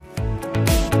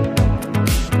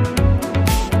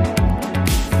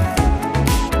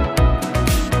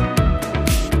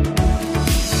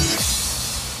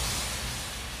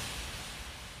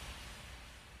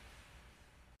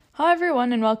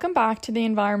everyone, and welcome back to The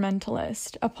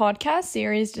Environmentalist, a podcast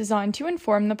series designed to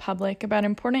inform the public about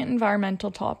important environmental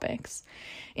topics.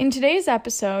 In today's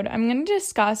episode, I'm going to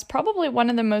discuss probably one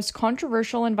of the most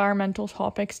controversial environmental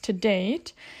topics to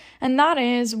date, and that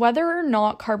is whether or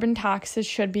not carbon taxes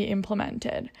should be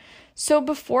implemented. So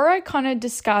before I kind of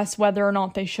discuss whether or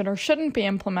not they should or shouldn't be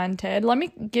implemented, let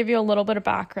me give you a little bit of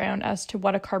background as to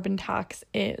what a carbon tax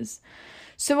is.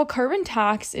 So a carbon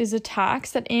tax is a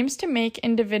tax that aims to make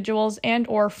individuals and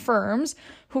or firms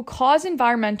who cause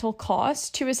environmental costs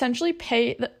to essentially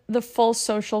pay the full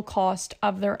social cost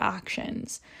of their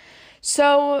actions.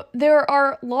 So there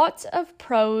are lots of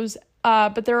pros,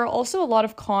 but there are also a lot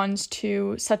of cons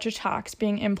to such a tax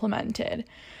being implemented.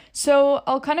 So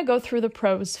I'll kind of go through the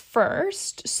pros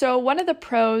first. So one of the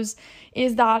pros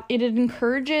is that it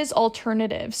encourages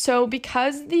alternatives. So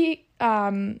because the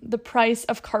price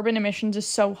of carbon emissions is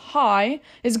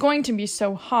going to be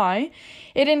so high,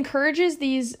 it encourages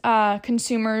these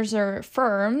consumers or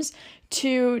firms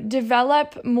to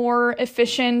develop more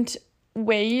efficient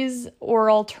ways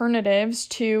or alternatives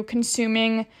to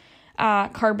consuming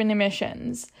carbon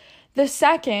emissions. The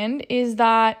second is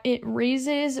that it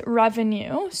raises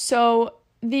revenue. So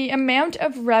the amount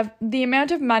of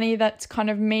money that's kind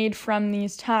of made from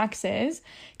these taxes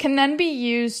can then be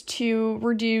used to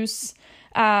reduce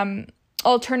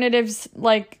alternatives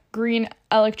like green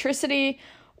electricity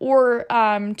or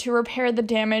to repair the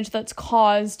damage that's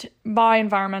caused by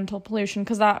environmental pollution,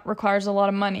 because that requires a lot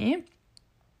of money.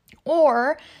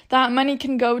 Or that money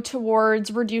can go towards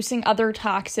reducing other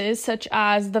taxes, such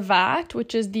as the VAT,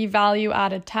 which is the value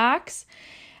added tax.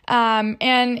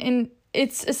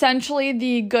 It's essentially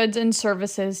the goods and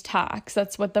services tax.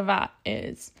 That's what the VAT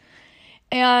is.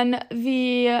 And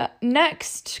the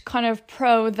next kind of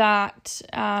pro that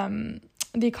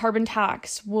the carbon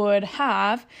tax would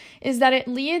have is that it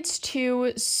leads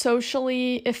to a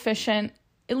socially efficient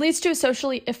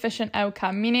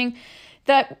outcome, meaning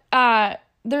that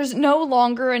there's no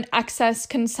longer an excess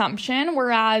consumption,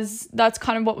 whereas that's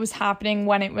kind of what was happening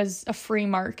when it was a free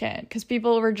market, because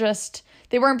people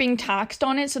they weren't being taxed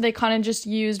on it, so they kind of just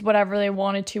used whatever they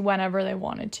wanted to whenever they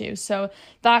wanted to. So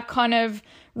that kind of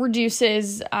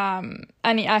reduces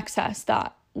any excess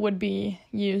that would be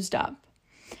used up.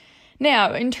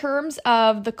 Now, in terms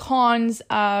of the cons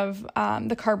of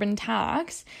the carbon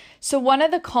tax, so one of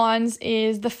the cons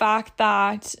is the fact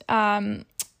that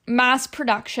mass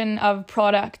production of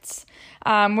products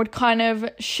would kind of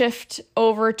shift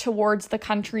over towards the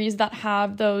countries that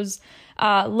have those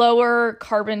lower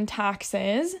carbon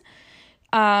taxes.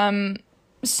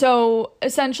 So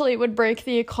essentially it would break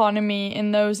the economy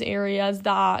in those areas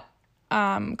that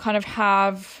kind of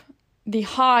have the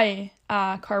high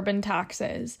carbon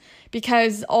taxes,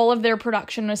 because all of their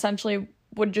production essentially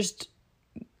would just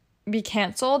be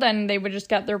canceled and they would just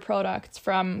get their products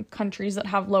from countries that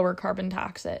have lower carbon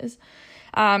taxes.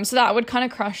 So that would kind of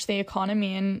crush the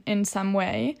economy in some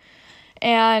way.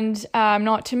 And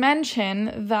not to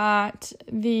mention that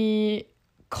the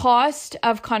cost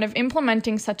of kind of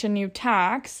implementing such a new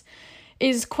tax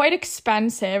is quite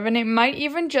expensive, and it might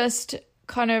even just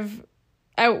kind of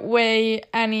outweigh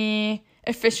any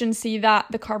efficiency that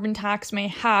the carbon tax may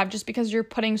have, just because you're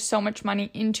putting so much money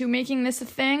into making this a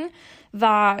thing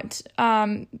that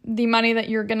the money that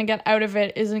you're going to get out of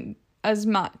it isn't as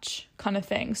much, kind of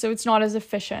thing. So it's not as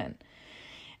efficient.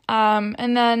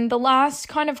 And then the last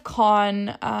kind of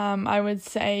con, I would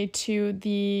say, to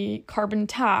the carbon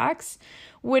tax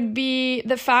would be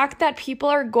the fact that people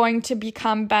are going to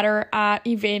become better at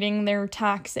evading their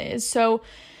taxes. So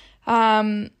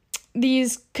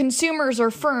these consumers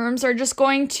or firms are just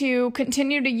going to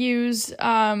continue to use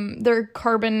their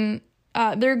carbon.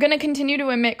 They're going to continue to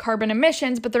emit carbon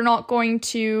emissions, but they're not going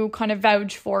to kind of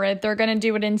vouch for it. They're going to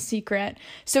do it in secret.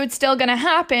 So it's still going to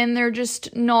happen. They're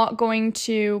just not going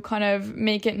to kind of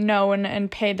make it known and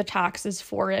pay the taxes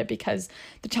for it, because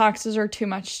the taxes are too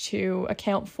much to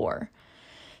account for.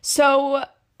 So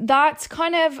that's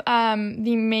kind of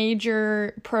the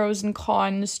major pros and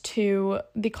cons to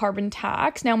the carbon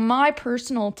tax. Now, my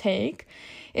personal take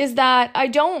is that I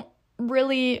don't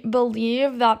really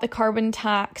believe that the carbon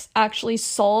tax actually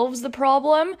solves the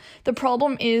problem. The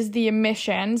problem is the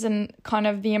emissions and kind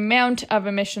of the amount of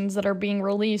emissions that are being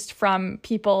released from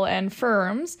people and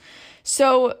firms.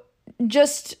 So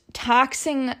just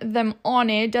taxing them on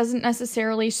it doesn't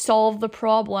necessarily solve the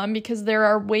problem, because there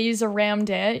are ways around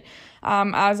it.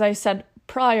 As I said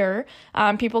prior,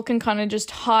 people can kind of just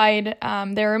hide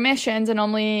their emissions and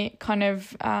only kind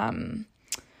of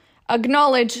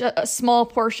acknowledge a small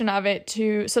portion of it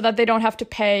so that they don't have to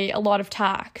pay a lot of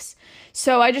tax.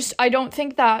 So I don't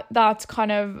think that that's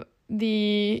kind of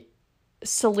the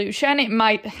solution. It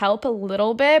might help a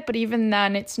little bit, but even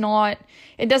then it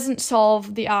doesn't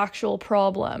solve the actual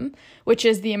problem, which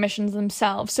is the emissions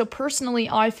themselves. So personally,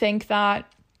 I think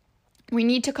that we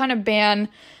need to kind of ban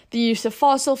the use of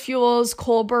fossil fuels,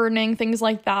 coal burning, things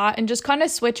like that, and just kind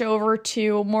of switch over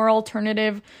to more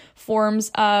alternative forms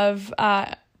of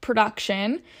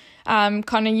production,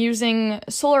 kind of using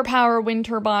solar power, wind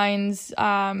turbines,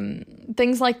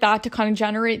 things like that to kind of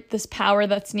generate this power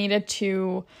that's needed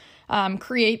to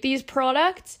create these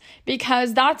products,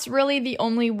 because that's really the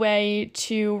only way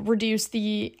to reduce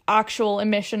the actual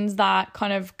emissions that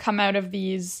kind of come out of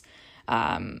these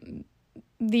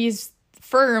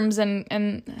firms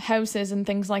and houses and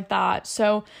things like that.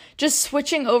 So just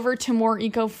switching over to more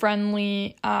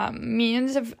eco-friendly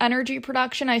means of energy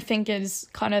production, I think, is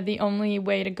kind of the only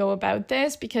way to go about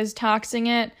this, because taxing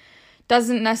it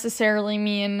doesn't necessarily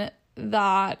mean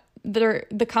that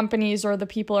the companies or the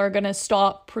people are going to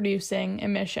stop producing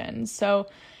emissions. So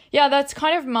yeah, that's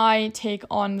kind of my take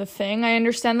on the thing. I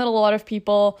understand that a lot of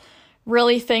people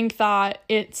really think that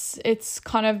it's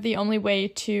kind of the only way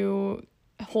to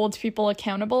hold people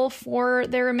accountable for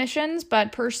their emissions,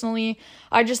 but personally,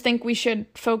 I just think we should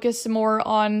focus more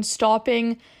on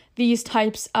stopping these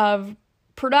types of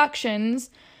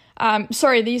these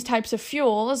types of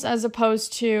fuels, as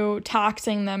opposed to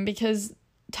taxing them, because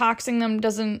taxing them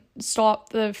doesn't stop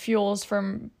the fuels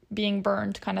from being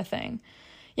burned, kind of thing.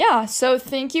 Yeah, so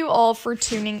thank you all for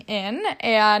tuning in,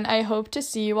 and I hope to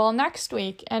see you all next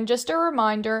week. And just a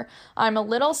reminder, I'm a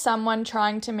little someone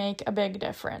trying to make a big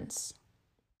difference.